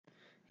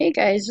Hey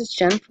guys, it's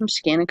Jen from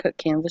ScanNCut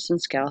Canvas and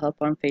SCAL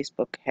Help on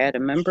Facebook. Had a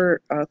member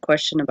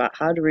question about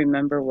how to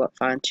remember what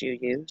fonts you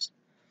use.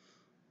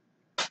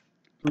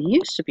 You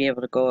used to be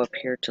able to go up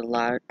here to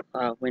log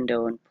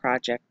window and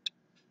project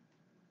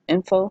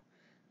info.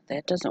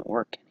 That doesn't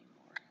work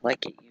anymore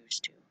like it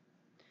used to.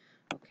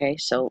 Okay,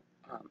 so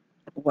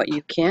what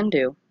you can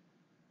do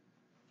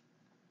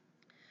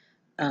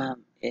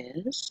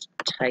is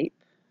type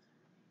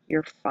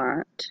your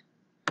font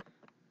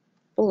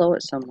below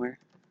it somewhere,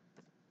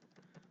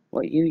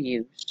 what you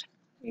used.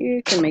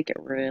 You can make it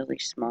really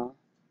small,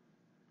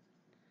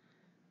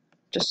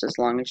 just as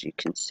long as you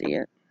can see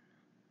it.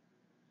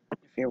 If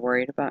you're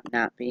worried about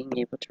not being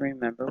able to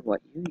remember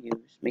what you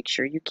use, make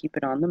sure you keep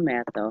it on the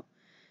mat though,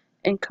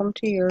 and come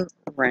to your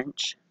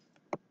wrench,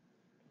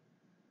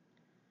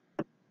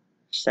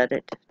 set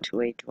it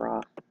to a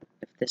draw.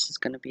 If this is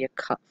going to be a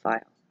cut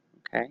file,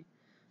 okay,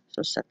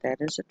 so set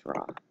that as a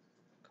draw.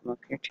 Come up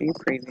here to your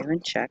preview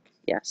and check,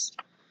 yes,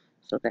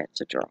 so that's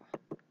a draw.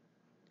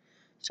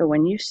 So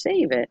when you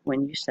save it,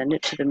 when you send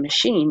it to the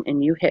machine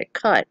and you hit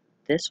cut,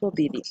 this will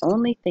be the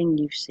only thing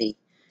you see.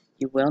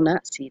 You will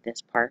not see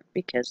this part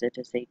because it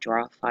is a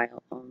draw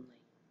file only.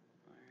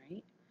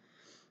 Alright,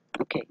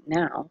 okay,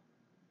 now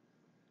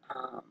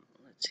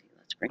let's see,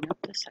 let's bring up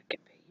the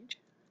second page.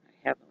 I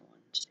have one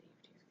saved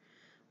here.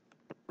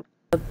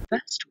 The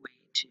best way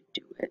to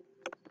do it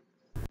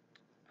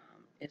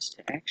is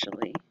to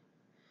actually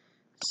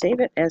save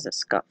it as a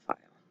SCUT file.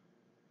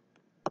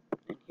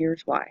 And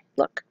here's why.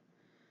 Look,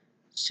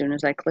 as soon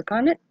as I click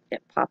on it,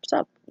 it pops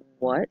up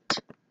what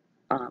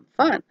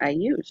font I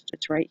used.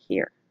 It's right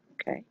here,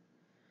 okay?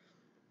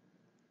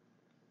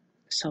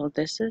 So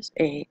this is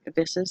the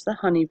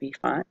Honeybee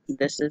font.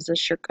 This is a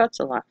SureCuts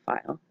a Lot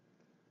file.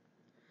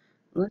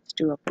 Let's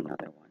do up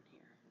another one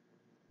here.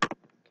 Okay.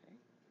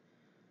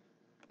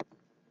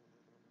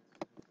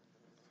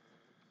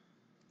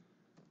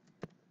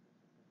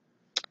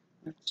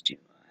 Let's do a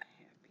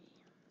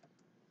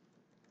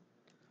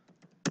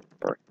happy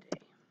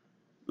birthday.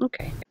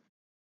 Okay.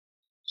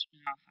 So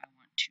now if I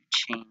want to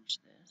change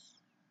this,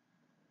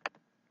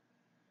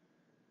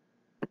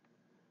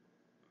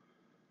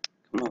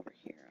 come over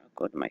here. I'll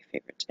go to my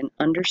favorites and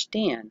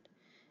understand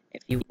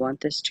if you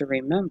want this to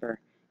remember,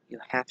 you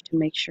have to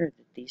make sure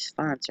that these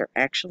fonts are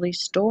actually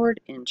stored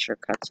in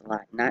SureCuts a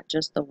Lot, not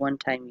just the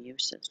one-time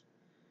uses.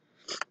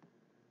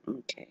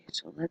 Okay,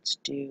 so let's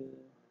do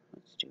a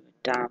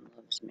Dom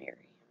Loves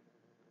Mary.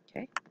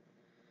 Okay.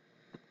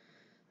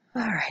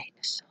 All right,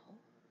 so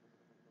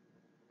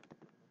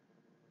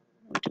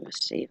we'll do a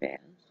save as.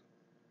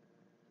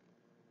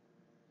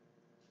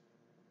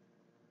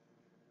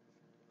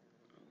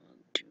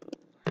 We'll do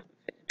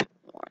vid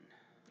 1.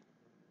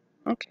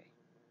 Okay.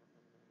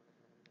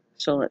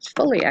 So let's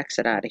fully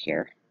exit out of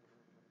here.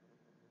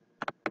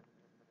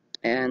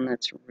 And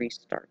let's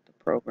restart the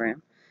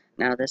program.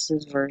 Now this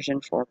is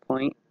version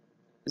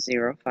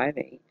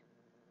 4.058.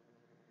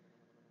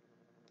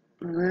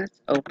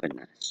 Let's open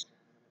this.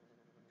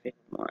 Vid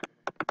 1.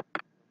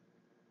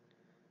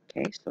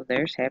 Okay, so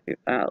there's happy,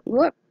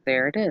 look,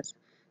 there it is.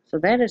 So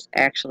that is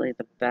actually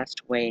the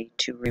best way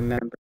to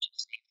remember to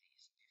save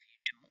these. If you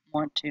don't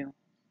want to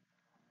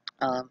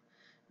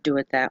do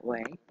it that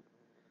way,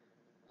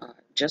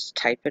 just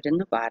type it in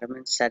the bottom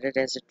and set it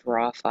as a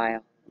draw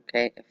file.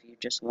 Okay, if you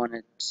just want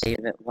to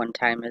save it one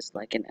time as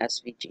like an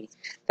SVG,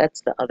 that's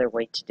the other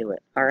way to do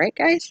it. Alright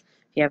guys,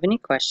 if you have any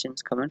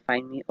questions, come and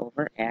find me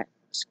over at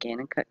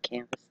ScanNCut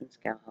Canvas and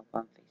SCAL Help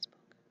on Facebook.